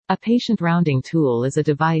A patient rounding tool is a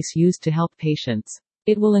device used to help patients.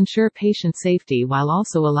 It will ensure patient safety while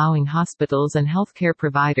also allowing hospitals and healthcare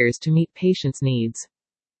providers to meet patients' needs.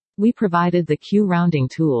 We provided the Q rounding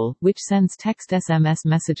tool, which sends text SMS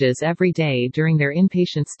messages every day during their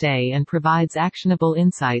inpatient stay and provides actionable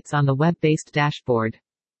insights on the web-based dashboard.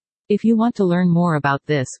 If you want to learn more about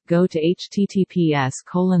this, go to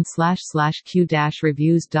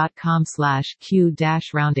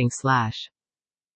https://q-reviews.com/q-rounding/.